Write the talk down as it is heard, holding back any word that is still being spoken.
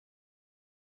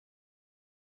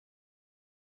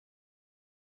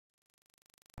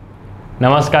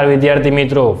નમસ્કાર વિદ્યાર્થી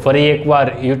મિત્રો, ફરી એકવાર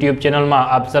યુટ્યુબ ચેનલમાં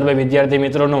આપ સર્વે વિદ્યાર્થી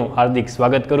મિત્રોનું હાર્દિક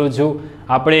સ્વાગત કરું છું।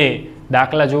 આપણે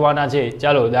દાખલા જોવાના છે।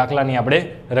 ચાલો દાખલાની આપણે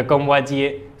રકમ વાંચીએ।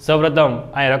 સૌપ્રથમ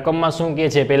આ રકમમાં શું કહે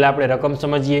છે પહેલા આપણે રકમ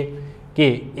સમજીએ કે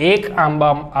એક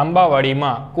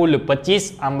આંબાવાડીમાં કુલ 25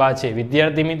 આંબા છે।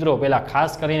 વિદ્યાર્થી મિત્રો પહેલા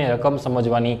ખાસ કરીને રકમ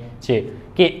સમજવાની છે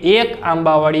કે એક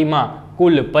આંબાવાડીમાં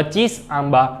કુલ 25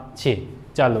 આંબા છે।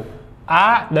 ચાલો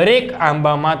આ દરેક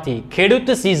આંબામાંથી ખેડૂત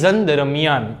સિઝન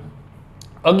દરમિયાન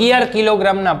 11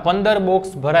 કિલોગ્રામના 15 બોક્સ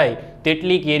ભરાય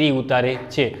તેટલી કેરી ઉતારે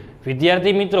છે।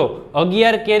 વિદ્યાર્થી મિત્રો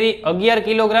 11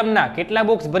 કિલોગ્રામના કેટલા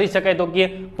બોક્સ ભરી શકાય તો કે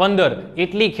 15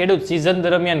 એટલી ખેડૂત સિઝન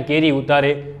દરમિયાન કેરી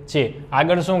ઉતારે છે।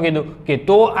 આગળ શું કીધું કે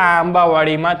તો આ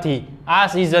આંબાવાડીમાંથી આ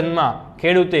સિઝનમાં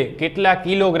ખેડૂતે કેટલા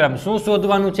કિલોગ્રામ શું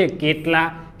શોધવાનું છે, કેટલા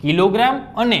કિલોગ્રામ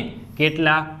અને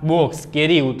કેટલા બોક્સ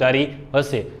કેરી ઉતારી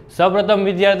હશે। સૌપ્રથમ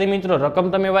વિદ્યાર્થી મિત્રો રકમ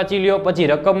તમે વાંચી લ્યો, પછી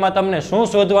રકમમાં તમને શું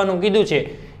શોધવાનું કીધું છે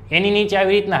એની નીચે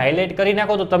આવી રીતના હાઇલાઇટ કરી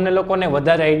નાખો તો તમને લોકોને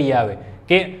વધારે આઈડિયા આવે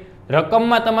કે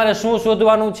રકમમાં તમારે શું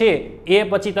શોધવાનું છે। એ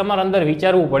પછી તમારે અંદર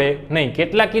વિચારવું પડે નહીં।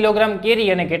 કેટલા કિલોગ્રામ કેરી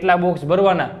અને કેટલા બોક્સ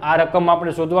ભરવાના આ રકમ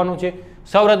આપણે શોધવાનું છે।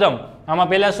 સૌપ્રથમ આમાં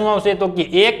પહેલા શું આવશે તો કે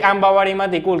એક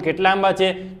આંબાવાડીમાંથી કુલ કેટલા આંબા છે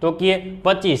તો કે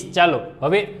 25। ચાલો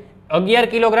હવે 11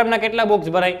 કિલોગ્રામના કેટલા બોક્સ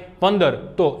ભરાય 15,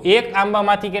 તો એક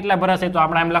આંબામાંથી કેટલા ભરાશે તો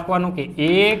આપણે એમ લખવાનું કે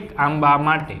એક આંબા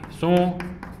માટે શું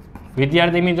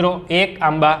વિદ્યાર્થી મિત્રો એક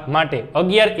આંબા માટે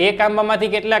 11 એક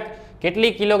આંબામાંથી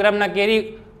કેટલી કિલોગ્રામના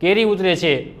કેરી ઉતરે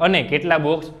છે અને કેટલા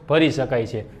બોક્સ ભરી શકાય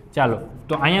છે। ચાલો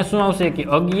તો અહીંયા શું આવશે કે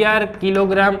 11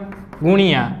 કિલોગ્રામ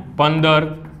ગુણ્યા 15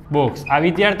 બોક્સ। આ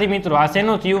વિદ્યાર્થી મિત્રો આ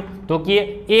શેનું થયું તો કે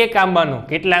એક આંબાનું,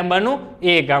 કેટલા આંબાનું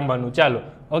એક આંબાનું। ચાલો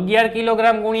 11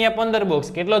 કિલોગ્રામ ગુણ્યા 15 બોક્સ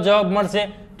કેટલો જવાબ મળશે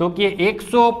તો કે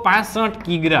 165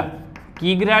 કિગ્રા।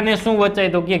 કિગ્રાને શું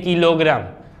વચાય તો કે કિલોગ્રામ,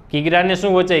 કિગ્રાને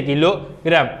શું વચાય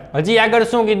કિલોગ્રામ। હજી આગળ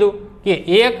શું કીધું કે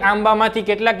એક આંબામાંથી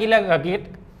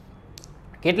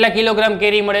કેટલા કિલોગ્રામ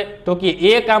કેરી મળે તો કે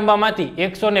એક આંબામાંથી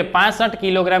 165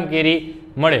 કિલોગ્રામ કેરી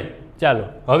મળે। ચાલો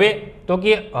હવે તો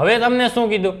કે હવે તમને શું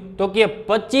કીધું તો કે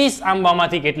 25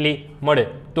 આંબામાંથી કેટલી મળે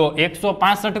તો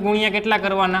 165 ગુણ્યા કેટલા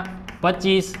કરવાના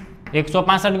 25,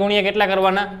 165 ગુણ્યા કેટલા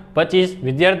કરવાના 25।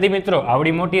 વિદ્યાર્થી મિત્રો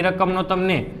આવડી મોટી રકમનો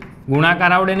તમને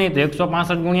ગુણાકાર આવડે નહીં તો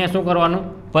 165 ગુણ્યા શું કરવાનું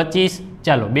 25।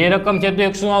 ચાલો બે રકમ છે તો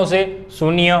એક શું આવશે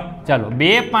 0। ચાલો 2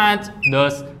 5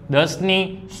 10, 10 ની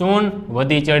 0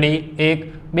 વધી ચડી 1,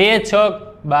 2 6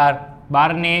 12,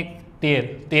 12 ને 1 13,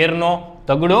 13 નો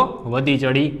તગડો વધી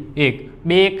ચડી 1,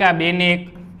 2 એકા 2 ને 1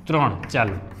 3।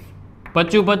 ચાલો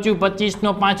 25 25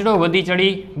 નો પાંચડો વધી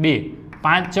ચડી 2,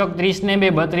 5 6 30 ને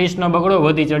 2 32 નો બગડો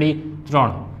વધી ચડી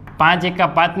 3, 5 એકા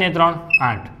 5 ને 3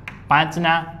 8, 5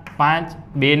 ના 5,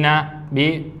 2 ના 2,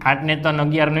 8 ને 3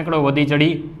 11 નીકળો વધી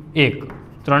ચડી 1,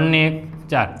 3 ને 1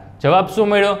 4। જવાબ શું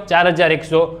મળ્યો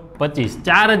 4125।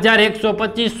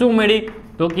 4125 શું મળી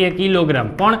તો કે કિલોગ્રામ।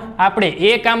 પણ આપણે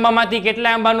એક આંબામાંથી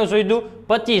કેટલા આંબાનું શોધ્યું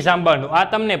 25 આંબાનું। આ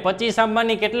તમને 25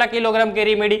 આંબાની કેટલા કિલોગ્રામ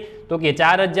કેરી મળી તો કે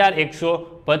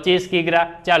 4125 કિગ્રા।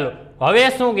 ચાલો હવે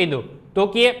શું કીધું તો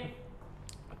કે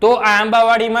તો આ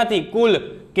આંબાવાડીમાંથી કુલ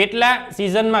કેટલા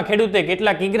સિઝનમાં ખેડૂતે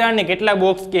કેટલા કિગ્રા અને કેટલા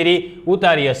બોક્સ કેરી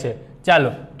ઉતારી હશે। ચાલો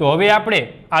તો હવે આપણે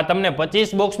આ તમને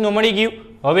 25 બોક્સનું મળી ગયું।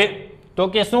 હવે તો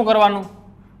કે શું કરવાનું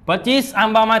 25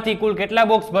 આંબામાંથી કુલ કેટલા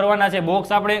બોક્સ ભરવાના છે।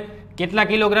 બોક્સ આપણે કેટલા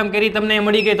કિલોગ્રામ કેરી તમને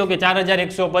મળી ગઈ તો કે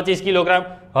 4125 કિલોગ્રામ।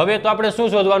 હવે તો આપણે શું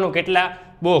શોધવાનું કેટલા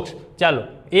બોક્સ। ચાલો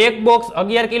એક બોક્સ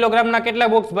 11 કિલોગ્રામના કેટલા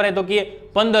બોક્સ ભરાય તો કે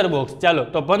 15 બોક્સ। ચાલો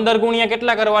તો 15 ગુણ્યા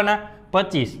કેટલા કરવાના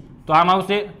 25, તો આમ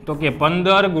આવશે તો કે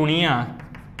 15 ગુણ્યા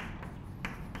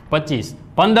 25।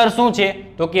 15 શું છે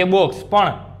તો કે બોક્સ,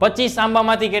 પણ 25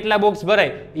 આંબામાંથી કેટલા બોક્સ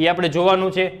ભરાય એ આપણે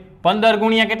જોવાનું છે। 15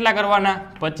 ગુણ્યા કેટલા કરવાના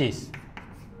 25,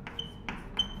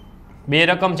 બે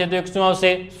રકમ છે તો એક શું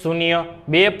આવશે 0,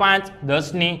 2 5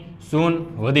 10 ની 0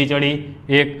 વધી ચડી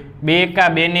 1, 2 એકા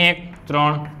 2 ને 1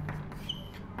 3,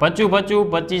 25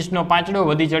 25 નો પાંચડો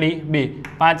વધી ચડી 2,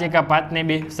 5 એકા 5 ને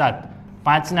 2 7,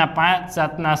 5 ના 5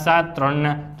 7 ના 7 3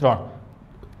 ના 3।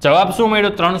 જવાબ શું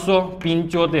મળ્યો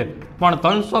 375। પણ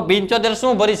 375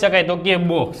 શું ભરી શકાય તો કે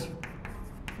બોક્સ।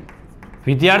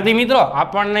 વિદ્યાર્થી મિત્રો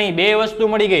આપણને બે વસ્તુ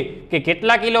મળી ગઈ કે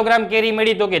કેટલા કિલોગ્રામ કેરી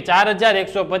મળી તો કે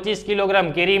 4125 કિલોગ્રામ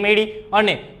કેરી મળી,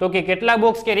 અને તો કે કેટલા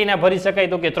બોક્સ કેરીના ભરી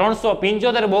શકાય તો કે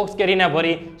 375 બોક્સ કેરીના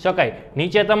ભરી શકાય।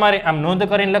 નીચે તમારે આમ નોંધ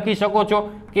કરીને લખી શકો છો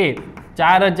કે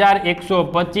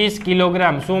 4125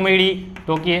 કિલોગ્રામ શું મળી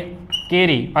તો કે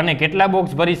કેરી અને કેટલા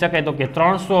બોક્સ ભરી શકાય તો કે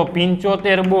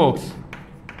 375 બોક્સ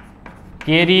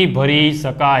કેરી ભરી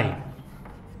શકાય।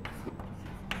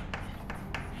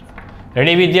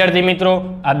 રેડી વિદ્યાર્થી મિત્રો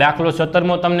આ દાખલો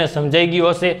 17મો તમને સમજાઈ ગયો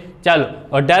હશે। ચાલો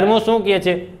 18મું શું કહે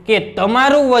છે કે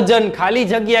તમારું વજન ખાલી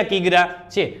જગ્યા કિગ્રા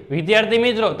છે। વિદ્યાર્થી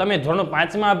મિત્રો તમે ધોરણ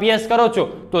 5માં અભ્યાસ કરો છો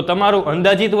તો તમારું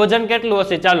અંદાજિત વજન કેટલું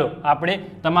હશે? ચાલો આપણે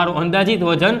તમારું અંદાજિત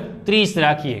વજન 30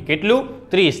 રાખીએ। કેટલું?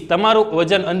 30। તમારું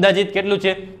વજન અંદાજિત કેટલું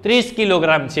છે? 30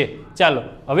 કિલોગ્રામ છે। ચાલો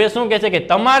હવે શું કહે છે કે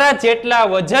તમારા જેટલા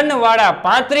વજનવાળા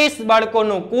 35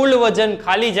 બાળકોનું કુલ વજન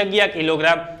ખાલી જગ્યા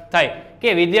કિલોગ્રામ થાય। કે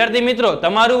વિદ્યાર્થી મિત્રો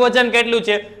તમારું વજન કેટલું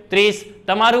છે? 30।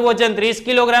 તમારું વજન 30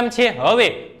 કિલોગ્રામ છે। હવે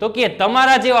તો કે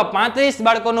તમારા જેવા 35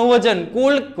 બાળકોનું વજન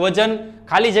કુલ વજન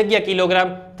ખાલી જગ્યા કિલોગ્રામ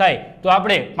થાય। તો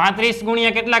આપણે 35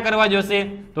 ગુણ્યા કેટલા કરવા જોશે?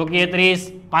 તો કે 30।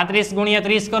 35 ગુણ્યા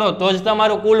 30 કરો તો જ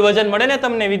તમારું કુલ વજન મળે ને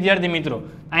તમને વિદ્યાર્થી મિત્રો।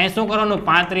 અહીંયા શું કરવાનું?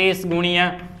 35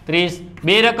 ગુણ્યા 30।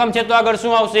 બે રકમ છે તો આગળ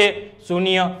શું આવશે?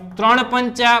 0। 3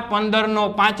 5 15 નો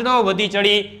 5 વધી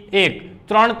ચડી 1।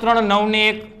 3 3 9 ને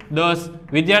 1 10।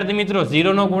 વિદ્યાર્થી મિત્રો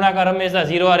 0 નો ગુણાકાર હંમેશા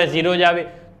 0 હારે 0 જ આવે।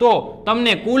 તો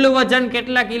તમને કુલ વજન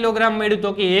કેટલા કિલોગ્રામ મળ્યું? તો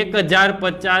કે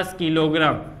 1050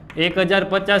 કિલોગ્રામ।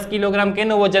 1050 કિલોગ્રામ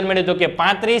કેનું વજન મળ્યું? તો કે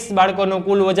 35 બાળકોનું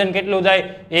કુલ વજન કેટલું થાય?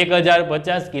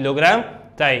 1050 કિલોગ્રામ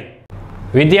થાય।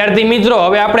 વિદ્યાર્થી મિત્રો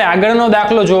હવે આપણે આગળનો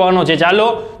દાખલો જોવાનો છે। ચાલો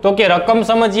તો કે રકમ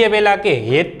સમજીએ પહેલા કે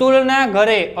હેતુલના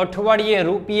ઘરે અઠવાડિયે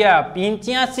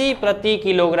 ₹85 પ્રતિ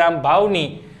કિલોગ્રામ ભાવની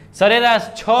સરેરાશ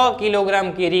 6 કિલોગ્રામ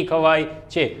કેરી ખવાય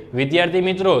છે। વિદ્યાર્થી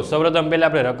મિત્રો સૌપ્રથમ પહેલા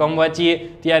આપણે રકમ વાંચીએ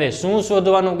ત્યારે શું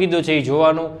શોધવાનું કીધું છે એ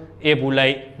જોવાનું, એ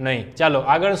ભૂલાય નહીં। ચાલો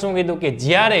આગળ શું કીધું કે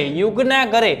જ્યારે યુગના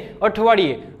ઘરે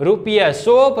અઠવાડિયે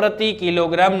 ₹100 પ્રતિ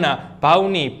કિલોગ્રામના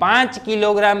ભાવની 5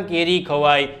 કિલોગ્રામ કેરી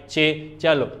ખવાય છે।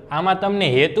 ચાલો આમાં તમને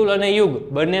હેતુલ અને યુગ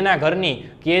બંનેના ઘરની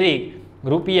કેરી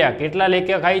રૂપિયા કેટલા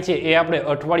લેખે ખાય છે એ આપણે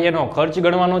અઠવાડિયાનો ખર્ચ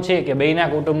ગણવાનો છે કે બેયના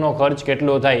કુટુંબનો ખર્ચ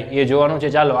કેટલો થાય એ જોવાનું છે।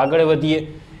 ચાલો આગળ વધીએ।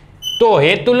 તો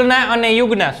હેતુલના અને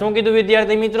યુગના શું કીધું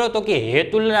વિદ્યાર્થી મિત્રો? તો કે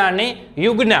હેતુલના અને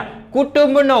યુગના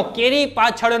કુટુંબનો કેરી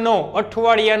પાછળનો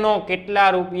અઠવાડિયાનો કેટલા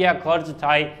રૂપિયા ખર્ચ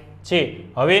થાય છે।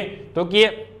 હવે તો કે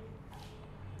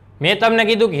મેં તમને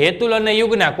કીધું કે હેતુલ અને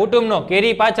યુગના કુટુંબનો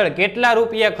કેરી પાછળ કેટલા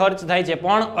રૂપિયા ખર્ચ થાય છે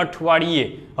પણ અઠવાડિયે।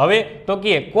 હવે તો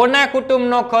કે કોના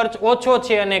કુટુંબનો ખર્ચ ઓછો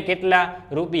છે અને કેટલા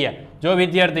રૂપિયા? જો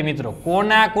વિદ્યાર્થી મિત્રો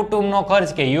કોના કુટુંબનો ખર્ચ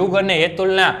કે યુગ અને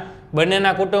હેતુલના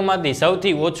બંનેના કુટુંબમાંથી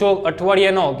સૌથી ઓછો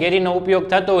અઠવાડિયાનો કેરીનો ઉપયોગ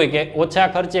થતો હોય કે ઓછા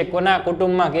ખર્ચે કોના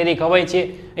કુટુંબમાં કેરી ખવાય છે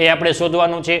એ આપણે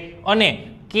શોધવાનું છે। અને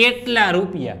કેટલા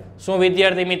રૂપિયા? શું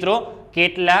વિદ્યાર્થી મિત્રો?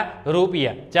 કેટલા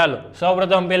રૂપિયા? ચાલો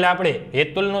સૌપ્રથમ પહેલા આપણે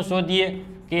હેતુલનું શોધીએ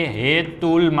કે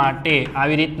હેતુલ માટે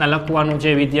આવી રીતના લખવાનું છે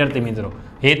વિદ્યાર્થી મિત્રો।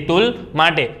 હેતુલ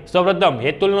માટે સૌપ્રથમ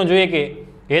હેતુલનું જોઈએ કે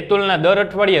હેતુલના દર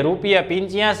અઠવાડિયે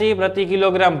 ₹85 પ્રતિ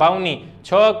કિલોગ્રામ ભાવની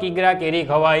 6 કિગ્રા કેરી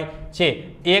ખવાય છે।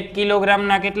 1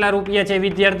 કિલોગ્રામના કેટલા રૂપિયા છે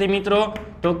વિદ્યાર્થી મિત્રો?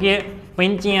 તો કે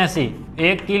 85।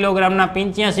 1 કિલોગ્રામના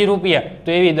 85 રૂપિયા। તો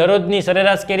એવી દરરોજની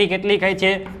સરેરાશ કેરી કેટલી ખાય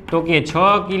છે? તો કે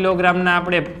 6 કિલોગ્રામના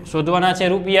આપણે શોધવાના છે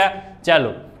રૂપિયા।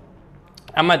 ચાલો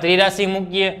આમાં ત્રિરાશી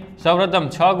મૂકીએ। સૌપ્રથમ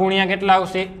 6 ગુણ્યા કેટલા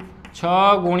આવશે?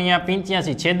 6 ગુણ્યા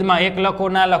 85 છેદમાં 1 લખો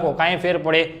ના લખો કાંઈ ફેર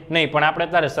પડે નહીં, પણ આપણે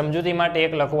તારે સમજૂતી માટે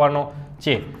 1 લખવાનો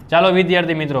છે। ચાલો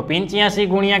વિદ્યાર્થી મિત્રો 85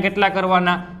 ગુણ્યા કેટલા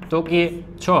કરવાના? તો કે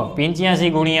 6। 85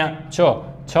 ગુણ્યા 6।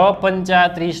 6 5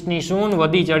 30 ની શૂન્ય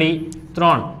વધી ચડી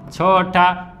 3। 6 8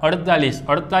 48।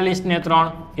 48 ને 3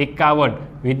 51।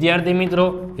 વિદ્યાર્થી મિત્રો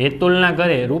હેતુલના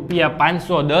ઘરે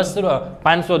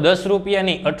 ₹510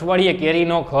 રૂપિયાની અઠવાડિયે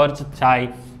કેરીનો ખર્ચ થાય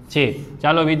છે।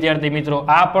 ચાલો વિદ્યાર્થી મિત્રો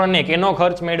આ આપણને કેનો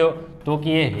ખર્ચ મળ્યો? તો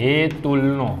કે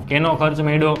હેતુલનો। કેનો ખર્ચ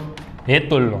મળ્યો?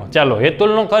 હેતુલનો। ચાલો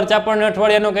હેતુલનો ખર્ચ આપણને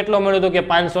અઠવાડિયાનો કેટલો મળ્યો? તો કે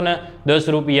 510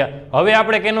 રૂપિયા। હવે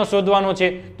આપણે કેનો શોધવાનો છે?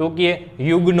 તો કે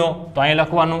યુગનો। તો અહીં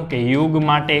લખવાનું કે યુગ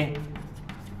માટે।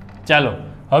 ચાલો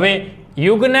હવે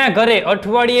યુગના ઘરે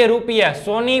અઠવાડિયે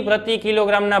 ₹100 પ્રતિ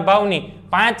કિલોગ્રામના ભાવની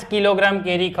 5 કિલોગ્રામ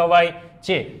કેરી ખવાય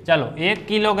છે। ચાલો 1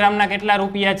 કિલોગ્રામના કેટલા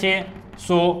રૂપિયા છે?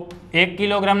 100। 1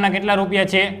 કિલોગ્રામના કેટલા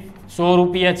રૂપિયા છે? 100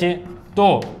 રૂપિયા છે। તો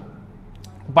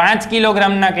 5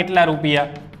 કિલોગ્રામના કેટલા રૂપિયા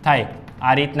થાય?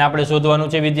 આ રીતના આપણે શોધવાનું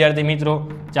છે વિદ્યાર્થી મિત્રો।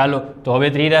 ચાલો તો હવે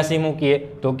ત્રિરાશી મૂકીએ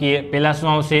તો કે પહેલા શું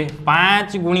આવશે?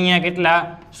 5 ગુણ્યા કેટલા?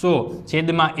 100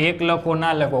 છેદમાં 1 લખો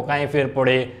ના લખો કાંઈ ફેર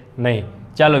પડે નહીં।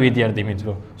 ચાલો વિદ્યાર્થી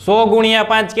મિત્રો 100 ગુણ્યા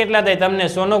 5 કેટલા થાય? તમને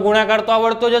 100 નો ગુણાકાર તો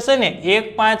આવડતો જ હશે ને? 1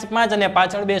 5 5 અને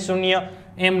પાછળ 2 શૂન્ય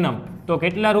એમનેમ। તો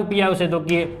કેટલા રૂપિયા આવશે? તો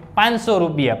કે 500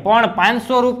 રૂપિયા। પણ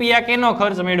 500 રૂપિયા કેનો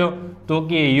ખર્ચ મળ્યો? તો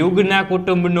કે યુગના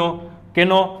કુટુંબનો।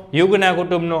 કેનો? યુગના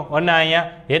કુટુંબનો। અને અહીંયા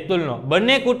હેતુલનો।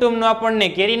 બંને કુટુંબનો આપણને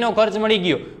કેરીનો ખર્ચ મળી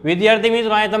ગયો। વિદ્યાર્થી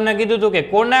મિત્રો અહીંયા તમને કીધું હતું કે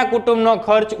કોના કુટુંબનો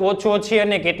ખર્ચ ઓછો છે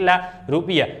અને કેટલા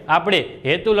રૂપિયા? આપણે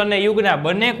હેતુલ અને યુગના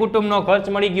બંને કુટુંબનો ખર્ચ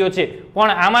મળી ગયો છે,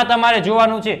 પણ આમાં તમારે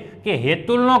જોવાનું છે કે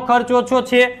હેતુલનો ખર્ચ ઓછો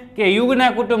છે કે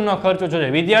યુગના કુટુંબનો ખર્ચ ઓછો છે?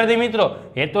 વિદ્યાર્થી મિત્રો,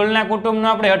 હેતુલના કુટુંબનો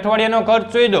આપણે અઠવાડિયાનો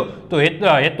ખર્ચ જોઈ દો તો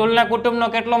હેતુલના કુટુંબનો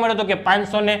કેટલો મળ્યો તો કે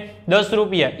 510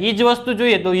 રૂપિયા. એ જ વસ્તુ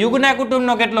જોઈએ તો યુગના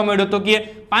કુટુંબનો કેટલો મળ્યો તો કે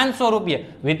 500 રૂપિયા.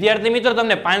 વિદ્યાર્થી મિત્રો,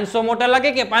 તમને 500 મોટા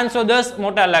લાગે કે 510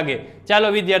 મોટા લાગે?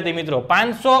 ચાલો વિદ્યાર્થી મિત્રો,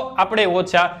 500 આપણે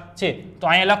ઓછા છે તો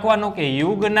અહીંયા લખવાનું કે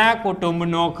યુગના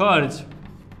કુટુંબનો ખર્ચ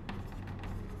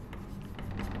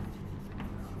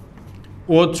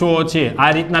ઓછો છે.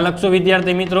 આ રીતના લખશો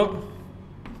વિદ્યાર્થી મિત્રો.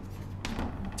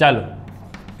 ચાલો,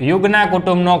 યુગના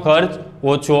કુટુંબનો ખર્ચ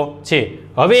ઓછો છે.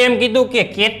 હવે એમ કીધું કે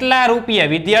કેટલા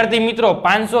રૂપિયા? વિદ્યાર્થી મિત્રો,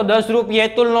 510 રૂપિયા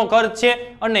હેતુલનો ખર્ચ છે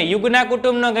અને યુગના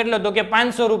કુટુંબનો કેટલો તો કે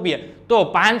 500 રૂપિયા. તો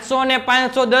 500 ને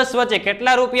 510 વચ્ચે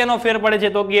કેટલા રૂપિયાનો ફેર પડે છે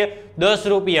તો કે 10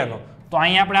 રૂપિયાનો. તો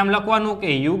અહીંયા આપણે આમ લખવાનું કે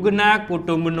યુગના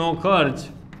કુટુંબનો ખર્ચ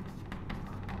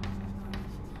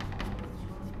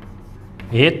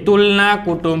હેતુલના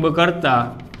કુટુંબ કરતા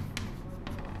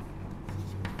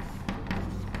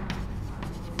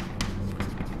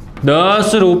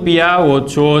 10 રૂપિયા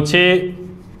ઓછો છે.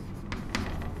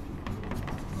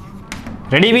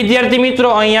 રેડી વિદ્યાર્થી મિત્રો,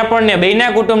 અહીં આપણને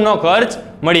બેયના કુટુંબનો ખર્ચ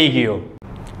મળી ગયો.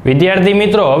 વિદ્યાર્થી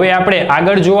મિત્રો, હવે આપણે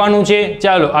આગળ જોવાનું છે.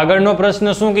 ચાલો, આગળનો પ્રશ્ન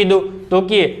શું કીધું તો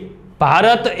કે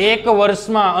ભારત એક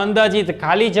વર્ષમાં અંદાજિત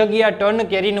ખાલી જગ્યા ટન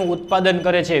કેરીનું ઉત્પાદન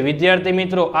કરે છે. વિદ્યાર્થી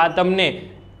મિત્રો, આ તમને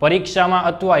પરીક્ષામાં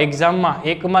અથવા એક્ઝામમાં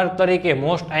 1 માર્ક તરીકે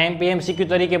મોસ્ટ IMP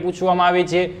તરીકે પૂછવામાં આવે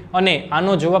છે અને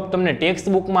આનો જવાબ તમને ટેક્સ્ટ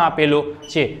બુકમાં આપેલો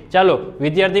છે. ચાલો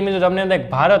વિદ્યાર્થી મિત્રો, તમને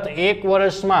ભારત એક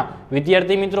વર્ષમાં,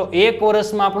 વિદ્યાર્થી મિત્રો, એક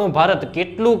વર્ષમાં આપણું ભારત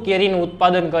કેટલું કેરીનું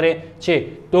ઉત્પાદન કરે છે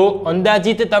તો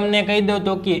અંદાજિત તમને કહી દઉં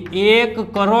તો કે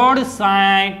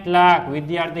 1,60,00,000.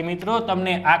 વિદ્યાર્થી મિત્રો,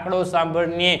 તમને આંકડો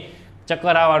સાંભળીને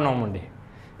ચક્કર આવવાનો માંડે.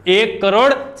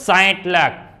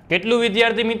 1,60,00,000. કેટલું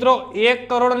વિદ્યાર્થી મિત્રો?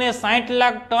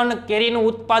 1,60,00,000 ટન કેરીનું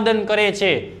ઉત્પાદન કરે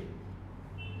છે.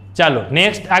 ચાલો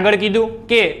નેક્સ્ટ આગળ કીધું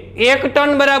કે 1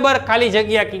 ટન બરાબર ખાલી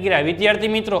જગ્યા કિગ્રા.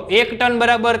 વિદ્યાર્થી મિત્રો, 1 ટન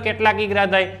બરાબર કેટલા કિગ્રા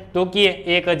થાય તો કે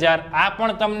 1000. આ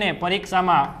પણ તમને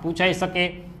પરીક્ષામાં પૂછાઈ શકે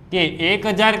કે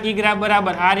 1000 કિગ્રા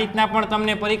બરાબર, આ રીતના પણ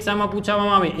તમને પરીક્ષામાં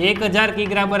પૂછવામાં આવે 1000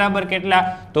 કિગ્રા બરાબર કેટલા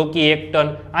તો કે 1 ટન.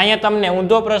 અહીંયા તમને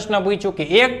ઊંધો પ્રશ્ન પૂછ્યો કે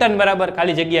 1 ટન બરાબર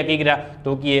ખાલી જગ્યા કિગ્રા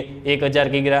તો કે 1000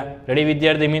 કિગ્રા. રેડી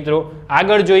વિદ્યાર્થી મિત્રો,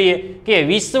 આગળ જોઈએ કે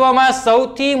વિશ્વમાં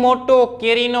સૌથી મોટો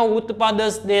કેરીનો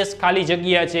ઉત્પાદક દેશ ખાલી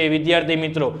જગ્યા છે. વિદ્યાર્થી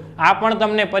મિત્રો, આ પણ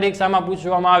તમને પરીક્ષામાં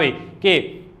પૂછવામાં આવે કે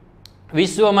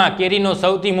વિશ્વમાં કેરીનો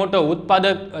સૌથી મોટો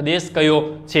ઉત્પાદક દેશ કયો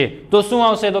છે તો શું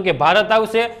આવશે તો કે ભારત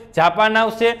આવશે, જાપાન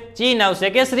આવશે, ચીન આવશે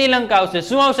કે શ્રીલંકા આવશે?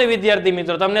 શું આવશે વિદ્યાર્થી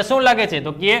મિત્રો? તમને શું લાગે છે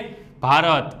તો કે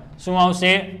ભારત. શું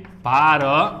આવશે? ભારત.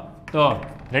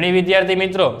 રેડી વિદ્યાર્થી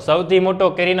મિત્રો, સૌથી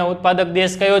મોટો કેરીનો ઉત્પાદક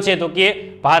દેશ કયો છે તો કે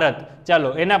ભારત.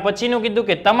 ચાલો, એના પછીનું કીધું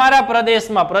કે તમારા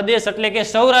પ્રદેશમાં, પ્રદેશ એટલે કે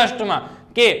સૌરાષ્ટ્રમાં,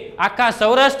 કે આખા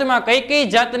સૌરાષ્ટ્રમાં કઈ કઈ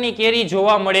જાતની કેરી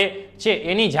જોવા મળે છે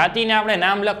એની જાતિને આપણે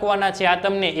નામ લખવાના છે. આ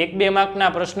તમને 1-2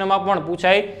 માર્કના પ્રશ્નમાં પણ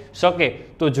પૂછાઈ શકે.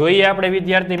 તો જોઈએ આપણે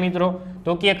વિદ્યાર્થી મિત્રો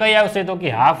તો કે કઈ આવશે તો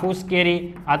કે હાફૂસ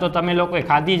કેરી. આ તો તમે લોકોએ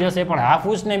ખાધી જ હશે, પણ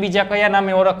હાફૂસને બીજા કયા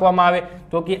નામે ઓળખવામાં આવે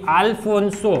તો કે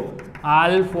આલ્ફોન્સો.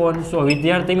 આલ્ફોન્સો.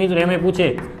 વિદ્યાર્થી મિત્રો, એમ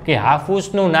પૂછે કે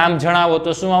હાફૂસનું નામ જણાવો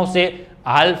તો શું આવશે?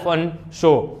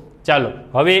 આલ્ફોન્સો. ચાલો,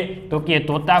 હવે તો કે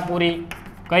તોતાપુરી.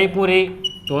 કઈ પૂરી?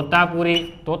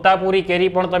 તોતાપુરી. તોતાપુરી કેરી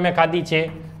પણ તમે ખાધી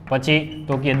છે. પછી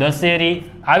તો કે દશેરી.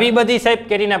 આવી બધી સાહેબ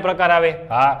કેરીના પ્રકાર આવે.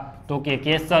 હા, તો કે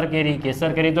કેસર કેરી. કેસર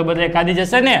કેરી તો બધાએ ખાધી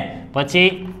જશે ને. પછી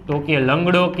તો કે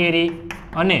લંગડો કેરી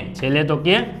અને છેલ્લે તો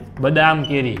કે બદામ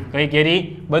કેરી. કઈ કેરી?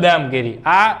 બદામ કેરી.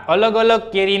 આ અલગ અલગ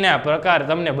કેરીના પ્રકાર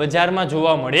તમને બજારમાં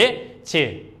જોવા મળે છે.